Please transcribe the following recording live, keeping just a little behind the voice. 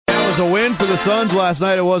a win for the Suns last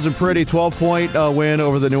night. It wasn't pretty. 12-point win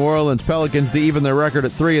over the New Orleans Pelicans to even their record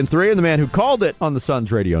at 3-3. And the man who called it on the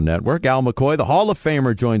Suns radio network, Al McCoy, the Hall of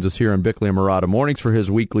Famer, joins us here on Bickley and Marotta Mornings for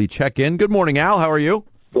his weekly check-in. Good morning, Al. How are you?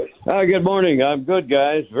 Good morning. I'm good,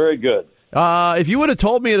 guys. Very good. If you would have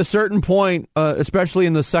told me at a certain point, especially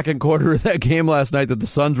in the second quarter of that game last night, that the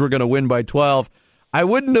Suns were going to win by 12, I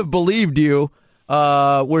wouldn't have believed you.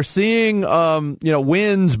 We're seeing,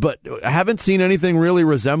 wins, but haven't seen anything really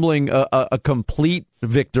resembling a complete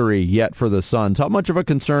victory yet for the Suns. How much of a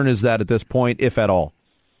concern is that at this point, if at all?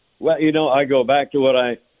 Well, I go back to what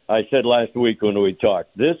I said last week when we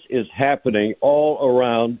talked. This is happening all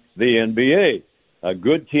around the NBA.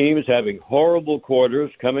 Good teams having horrible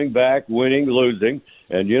quarters, coming back, winning, losing.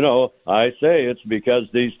 And, I say it's because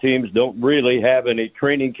these teams don't really have any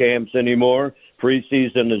training camps anymore.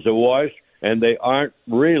 Preseason is a wash. And they aren't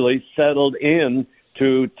really settled in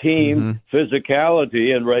to team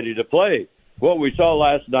physicality and ready to play. What we saw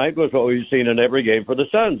last night was what we've seen in every game for the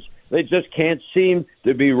Suns. They just can't seem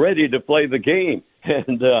to be ready to play the game.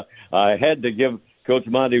 And I had to give Coach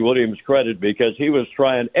Monty Williams credit because he was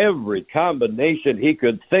trying every combination he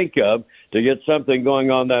could think of to get something going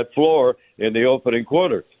on that floor in the opening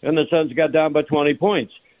quarter. And the Suns got down by 20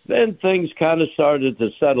 points. Then things kind of started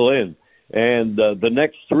to settle in. And the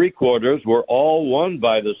next three quarters were all won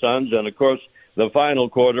by the Suns. And, of course, the final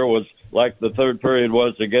quarter was like the third period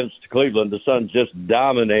was against Cleveland. The Suns just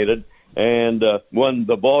dominated and won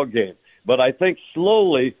the ball game. But I think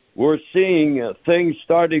slowly we're seeing things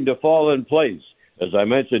starting to fall in place. As I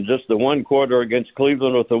mentioned, just the one quarter against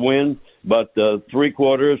Cleveland with a win, but three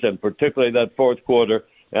quarters and particularly that fourth quarter.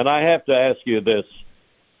 And I have to ask you this.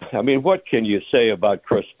 I mean, what can you say about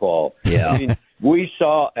Chris Paul? Yeah. I mean, we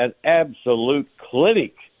saw an absolute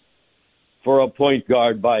clinic for a point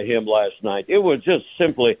guard by him last night. It was just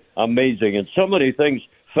simply amazing. And so many things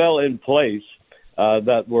fell in place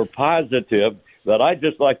that were positive that I'd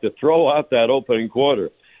just like to throw out that opening quarter.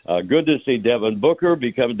 Good to see Devin Booker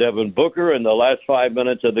become Devin Booker in the last 5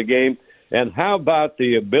 minutes of the game. And how about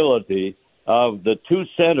the ability of the two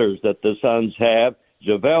centers that the Suns have,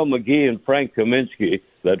 JaVale McGee and Frank Kaminsky,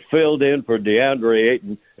 that filled in for DeAndre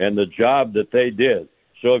Ayton and the job that they did.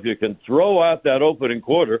 So if you can throw out that opening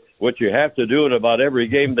quarter, which you have to do in about every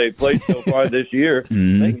game they've played so far this year,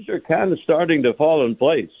 things are kind of starting to fall in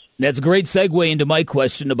place. That's a great segue into my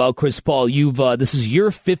question about Chris Paul. This is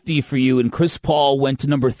year 50 for you, and Chris Paul went to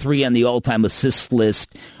number 3 on the all-time assist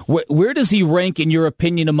list. Where does he rank, in your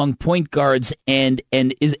opinion, among point guards, and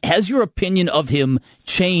has your opinion of him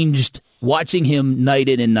changed watching him night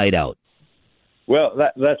in and night out?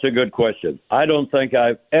 Well, that's a good question. I don't think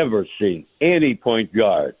I've ever seen any point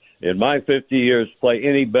guard in my 50 years play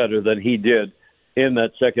any better than he did in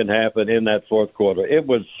that second half and in that fourth quarter. It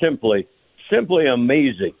was simply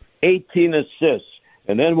amazing. 18 assists.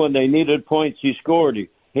 And then when they needed points, he scored.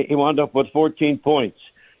 He wound up with 14 points.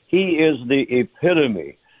 He is the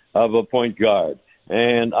epitome of a point guard.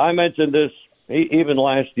 And I mentioned this even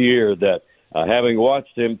last year that having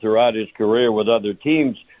watched him throughout his career with other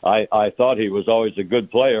teams, I thought he was always a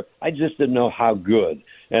good player. I just didn't know how good.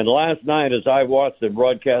 And last night, as I watched him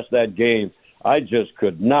broadcast that game, I just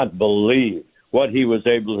could not believe what he was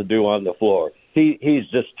able to do on the floor. He's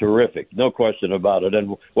just terrific, no question about it.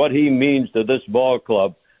 And what he means to this ball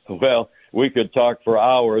club, well, we could talk for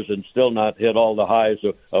hours and still not hit all the highs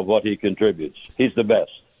of what he contributes. He's the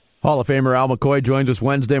best. Hall of Famer Al McCoy joins us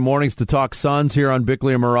Wednesday mornings to talk Suns here on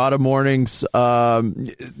Bickley and Marotta Mornings.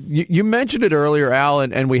 You mentioned it earlier, Al,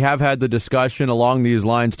 and we have had the discussion along these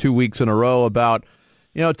lines 2 weeks in a row about,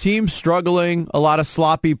 teams struggling, a lot of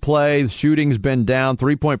sloppy play, the shooting's been down,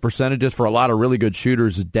 3-point percentages for a lot of really good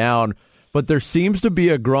shooters is down, but there seems to be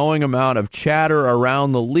a growing amount of chatter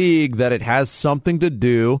around the league that it has something to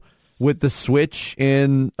do with the switch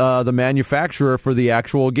in the manufacturer for the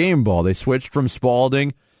actual game ball. They switched from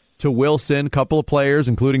Spalding to Wilson. A couple of players,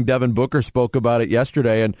 including Devin Booker, spoke about it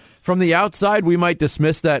yesterday. And from the outside, we might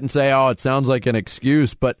dismiss that and say, oh, it sounds like an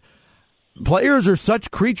excuse. But players are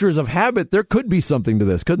such creatures of habit. There could be something to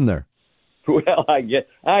this, couldn't there? Well, I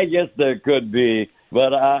guess there could be.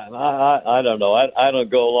 But I don't know. I don't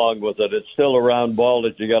go along with it. It's still a round ball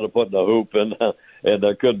that you got to put in the hoop, and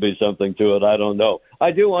there could be something to it. I don't know.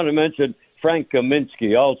 I do want to mention Frank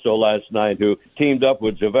Kaminsky also last night, who teamed up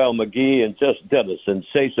with JaVale McGee and just did a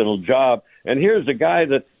sensational job. And here's a guy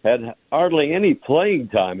that had hardly any playing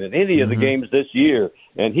time in any of the games this year,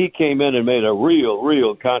 and he came in and made a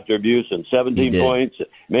real contribution, 17 points,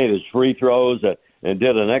 made his free throws, and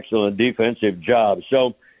did an excellent defensive job.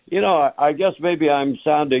 So, I guess maybe I'm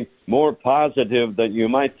sounding more positive than you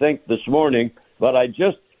might think this morning, but I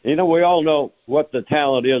just we all know what the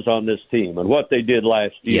talent is on this team and what they did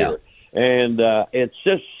last year. Yeah. And it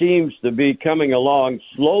just seems to be coming along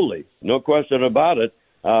slowly, no question about it.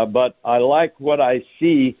 But I like what I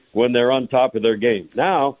see when they're on top of their game.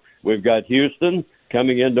 Now, we've got Houston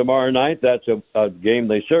coming in tomorrow night. That's a game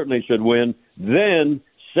they certainly should win. Then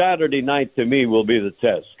Saturday night, to me, will be the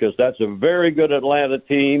test because that's a very good Atlanta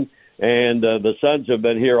team, and the Suns have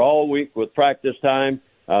been here all week with practice time.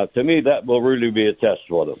 To me, that will really be a test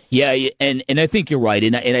for them. Yeah, and I think you're right,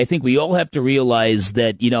 and I think we all have to realize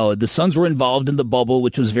that the Suns were involved in the bubble,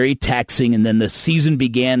 which was very taxing, and then the season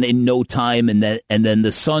began in no time, and then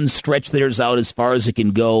the Suns stretched theirs out as far as it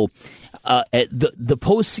can go.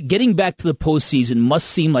 Getting back to the postseason must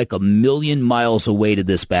seem like a million miles away to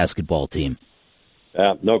this basketball team.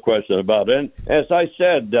 No question about it. And as I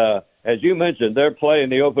said, as you mentioned, their play in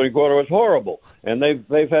the opening quarter was horrible. And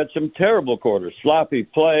they've had some terrible quarters, sloppy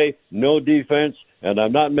play, no defense, and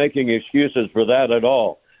I'm not making excuses for that at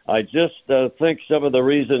all. I just think some of the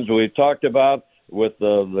reasons we've talked about with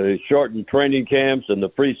the shortened training camps and the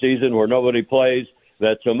preseason where nobody plays,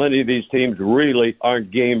 that so many of these teams really aren't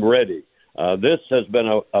game ready. This has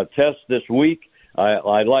been a test this week.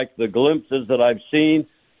 I like the glimpses that I've seen,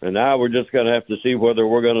 and now we're just going to have to see whether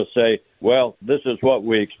we're going to say, well, this is what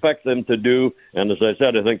we expect them to do. And as I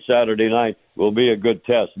said, I think Saturday night will be a good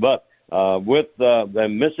test. But with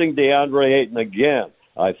them missing DeAndre Ayton again,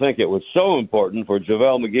 I think it was so important for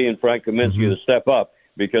JaVale McGee and Frank Kaminsky to step up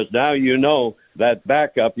because now that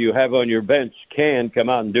backup you have on your bench can come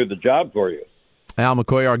out and do the job for you. Al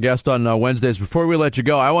McCoy, our guest on Wednesdays. Before we let you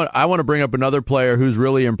go, I want to bring up another player who's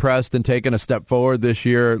really impressed and taken a step forward this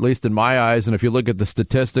year, at least in my eyes. And if you look at the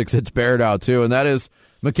statistics, it's bared out too. And that is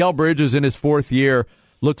Mikal Bridges in his fourth year.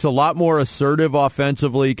 Looks a lot more assertive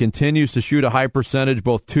offensively, continues to shoot a high percentage,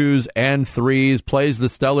 both twos and threes, plays the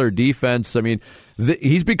stellar defense. I mean,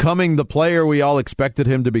 he's becoming the player we all expected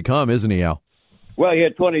him to become, isn't he, Al? Well, he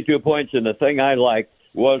had 22 points, and the thing I liked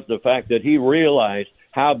was the fact that he realized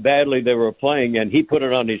how badly they were playing, and he put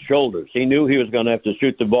it on his shoulders. He knew he was going to have to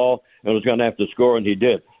shoot the ball and was going to have to score, and he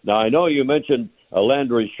did. Now, I know you mentioned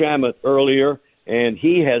Landry Shamet earlier, and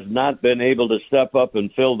he has not been able to step up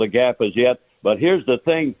and fill the gap as yet. But here's the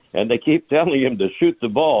thing, and they keep telling him to shoot the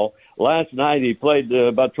ball. Last night he played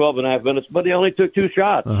about 12 and a half minutes, but he only took 2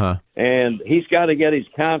 shots. And he's got to get his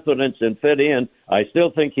confidence and fit in. I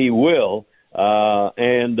still think he will, we'll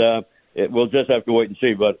just have to wait and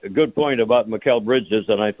see. But a good point about Mikal Bridges,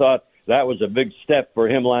 and I thought that was a big step for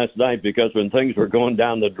him last night because when things were going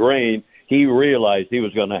down the drain, he realized he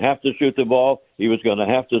was going to have to shoot the ball, he was going to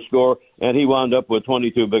have to score, and he wound up with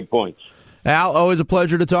 22 big points. Al, always a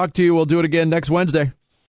pleasure to talk to you. We'll do it again next Wednesday.